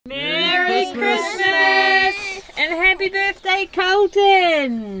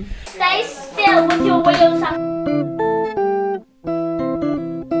Colton! Stay still with your wheels up.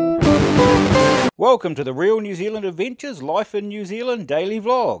 Welcome to the Real New Zealand Adventures Life in New Zealand daily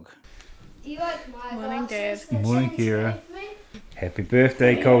vlog. Do you like my Morning, Dad. Morning, Kira. Happy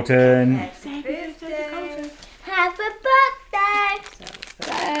birthday, Colton. Happy birthday.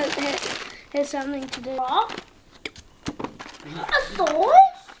 So, here's something to do. A sword?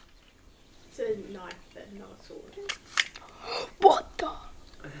 It's a knife, but not a sword. What the?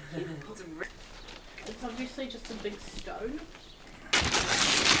 It's obviously just a big stone.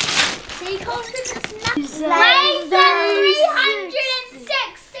 See, Colton, it's nothing. Laser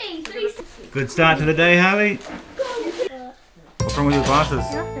 360. Good start to the day, Harley. What's wrong with your glasses?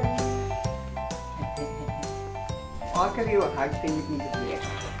 I'll give you a hug then you can get there.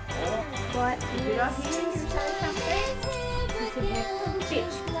 What? Did I hear you say something?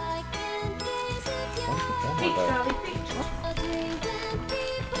 Fetch. Fetch, Charlie, fetch.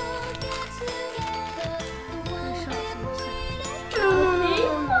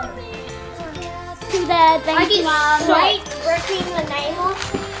 I get straight ripping the name off.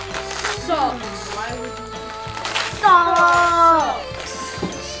 Socks. Socks.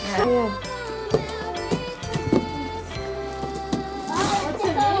 What's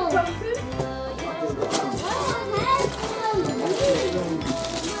in there, Colton?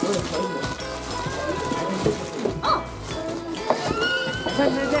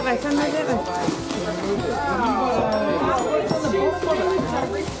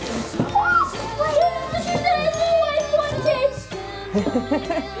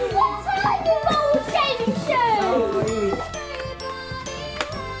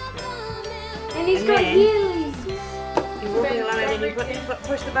 And he's got heels. You're walking along and then you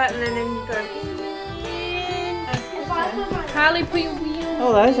push the button and then you go. Harley, put your wheel.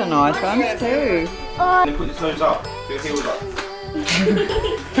 Oh, those are nice ones too. Then put your toes up. Put your heels up.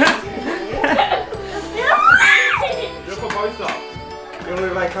 Just put both up. You want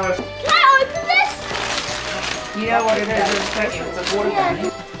to like kind of... Can I open this? You know what it is, don't you? It's a water gun.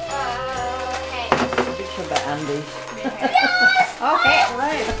 Okay. Picture the undies. Yes! Okay,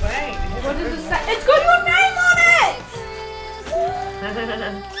 wait. What does it say? It's got your name on it!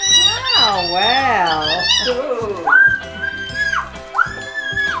 Oh, wow.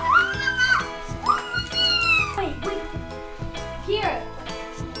 Wait. Here.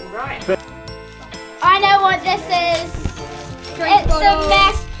 Right. I know what this is. It's a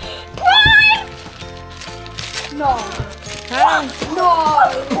mess. Prime! No. No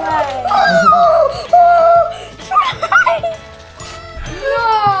way. Prime! No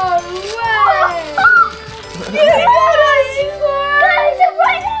way.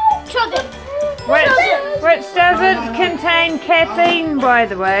 Which doesn't contain caffeine, by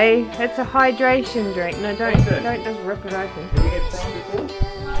the way. It's a hydration drink. No, don't just rip it open. Have you had prime before?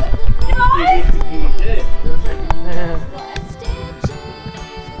 No. You did.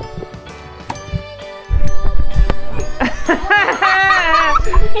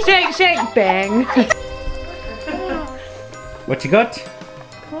 Shake, shake, bang. What you got?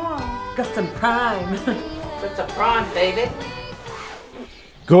 Got some prime. Got some prime, baby.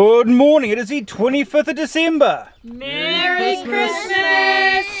 Good morning. It is the 25th of December. Merry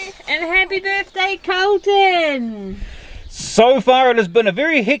Christmas and happy birthday, Colton. So far it has been a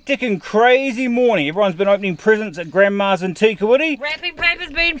very hectic and crazy morning. Everyone's been opening presents at Grandma's in Tikawiti. Wrapping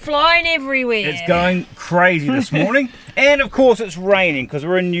paper's been flying everywhere. It's going crazy this morning. And of course it's raining because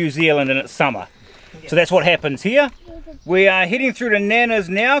we're in New Zealand and it's summer. So that's what happens here. We are heading through to Nana's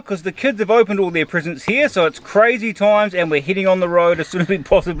now because the kids have opened all their presents here. So it's crazy times and we're heading on the road as soon as we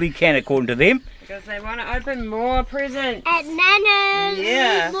possibly can, according to them. Because they want to open more presents. At Nana's,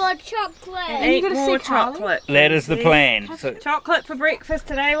 Yeah. more chocolate. And eat more chocolate. That is the plan. So, Chocolate for breakfast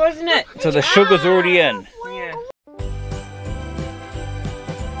today, wasn't it? so the sugar's already in. Yeah.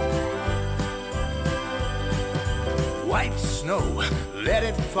 White snow, let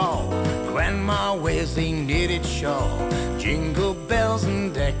it fall. Grandma wears a knitted shawl. Jingle bells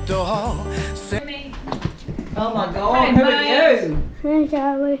and deck the hall. Oh my god, who are you? Hey,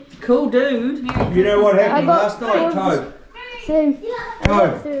 Charlie. Cool dude. You know what happened last night, Toad?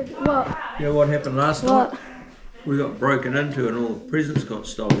 Toad, What? you know what happened last night? We got broken into and all the presents got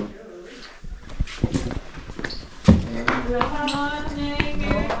stolen.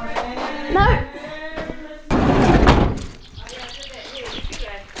 No.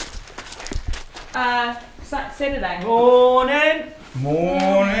 Saturday. Morning.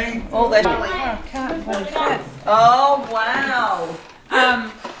 Morning. Oh, they can't play fit. Oh, wow.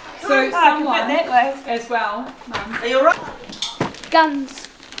 So someone that way as well. Are you alright? Guns.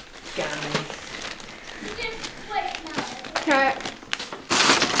 Guns. Okay.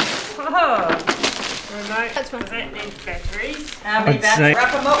 Oh. Remote. That's one. That needs batteries. How many I'd bats? say-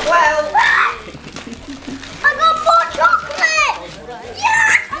 Wrap them up well. I got more chocolate!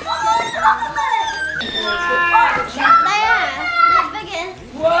 Yeah! I got more chocolate! There! Let's begin.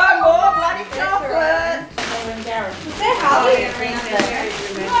 One more bloody chocolate. Is there Harley?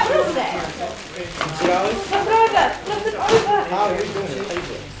 What is that? Flip it over. Flip it over.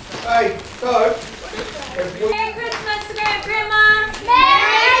 Hey, go. Merry Christmas, Grandma.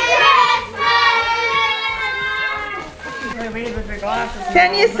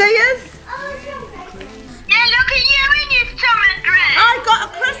 Can you see us? Yeah, look at you in your summer dress. I've got a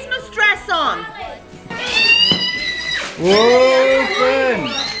Christmas dress on. Whoa, fun!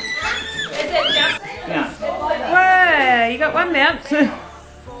 Whoa, you got one mount.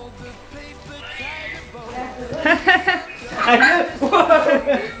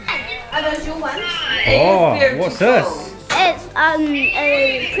 Are those your ones? Oh, what's this? It's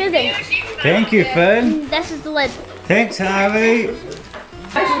a present. Thank you, Finn. This is the lid. Thanks, Harvey.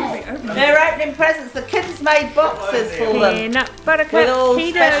 They're opening presents. The kids made boxes for them. Peanut buttercup With all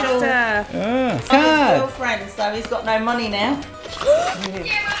Cheeto special- stuff. Oh, From his card. girlfriend, so he's got no money now.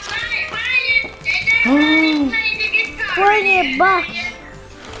 Bring it back.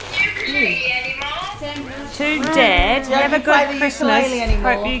 To Dad, Don't have a you play good the Christmas. ukulele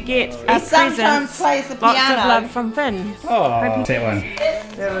anymore? Hope you get He a sometimes present. plays the Lots of piano. love from Finn. Oh, that one.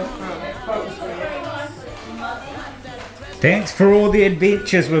 Thanks for all the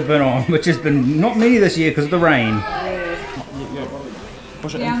adventures we've been on, which has been not many this year because of the rain.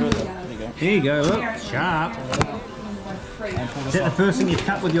 Push it in further. There you go. There you go, look, sharp. Is that the first thing you've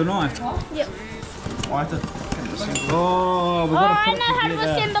cut with your knife? Yep. Why the? Oh, we've Oh, got I to put know how to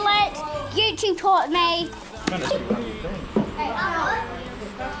assemble it. YouTube taught me.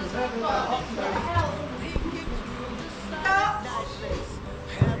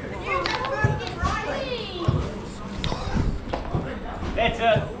 That's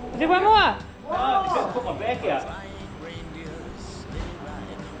it. Do one more. Oh, I just put my back out.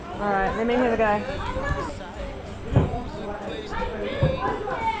 Alright, let me have a go.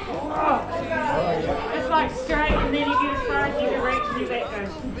 Oh, it's like straight and then you get as far as you can reach and your back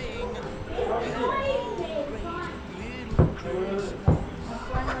goes.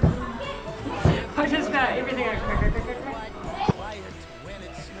 I just got everything out.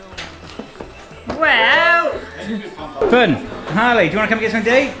 Wow! Finn, Harley, do you want to come get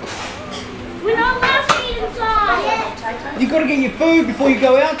something to eat? We're not allowed to eat inside. You've got to get your food before you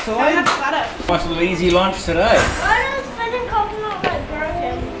go outside. Nice little easy lunch today. Why does Finn and Colton not like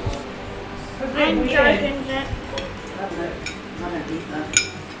broken? I'm joking, Jack.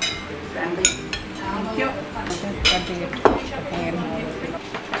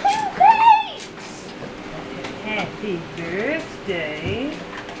 Happy birthday.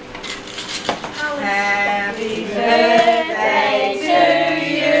 Happy birthday to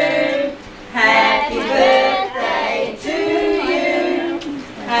you. Happy birthday to you.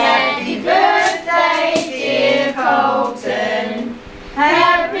 Happy birthday, dear Colton.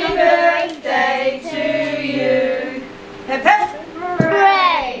 Happy birthday to you. Hip hip.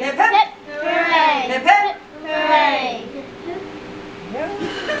 Hooray! Hip hip. Hooray! Hip hip. Hooray!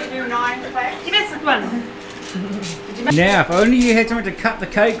 Do 9 facts. You missed one. Now, if only you had something to cut the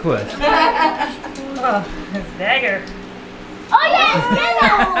cake with. Oh, it's dagger. Oh yes,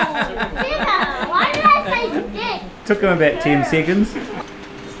 dinner! Dinner! Why did I say dick? Took him about 10 seconds.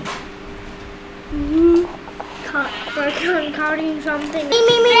 Cutting something. Me.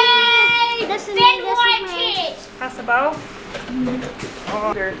 This is me. Pass the bowl.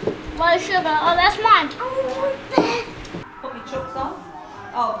 Low sugar. Oh, that's mine. Put your chucks on.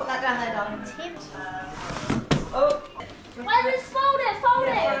 Oh, put that down there, darling. Oh, Wait, let's fold it. Fold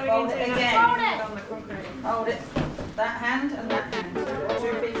it. fold it again. Fold it. Hold it. That hand and that hand.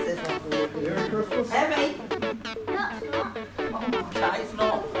 2 pieces. Heavy. No, it's not. Oh, that is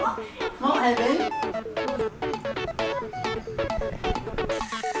not. Not heavy.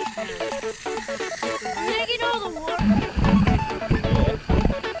 I'm gonna get all the water.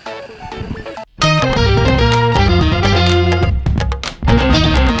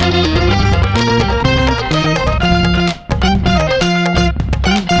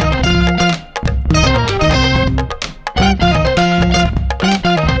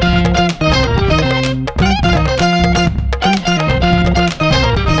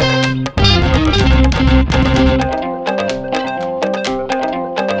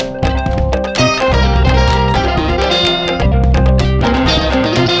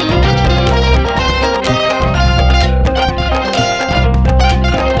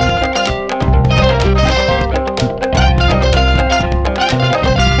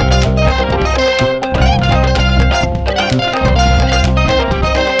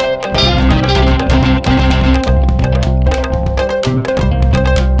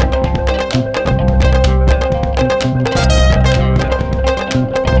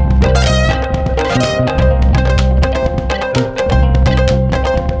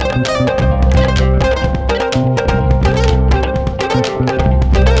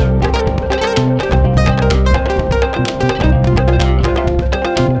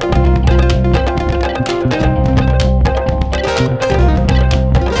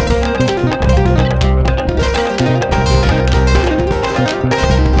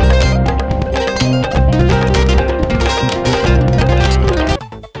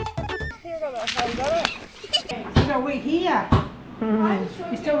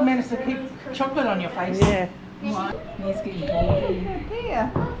 chocolate on your face. Yeah. He's getting bored.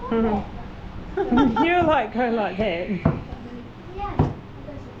 Here. You like going like that.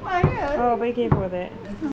 Oh, yeah. Oh, be careful with that.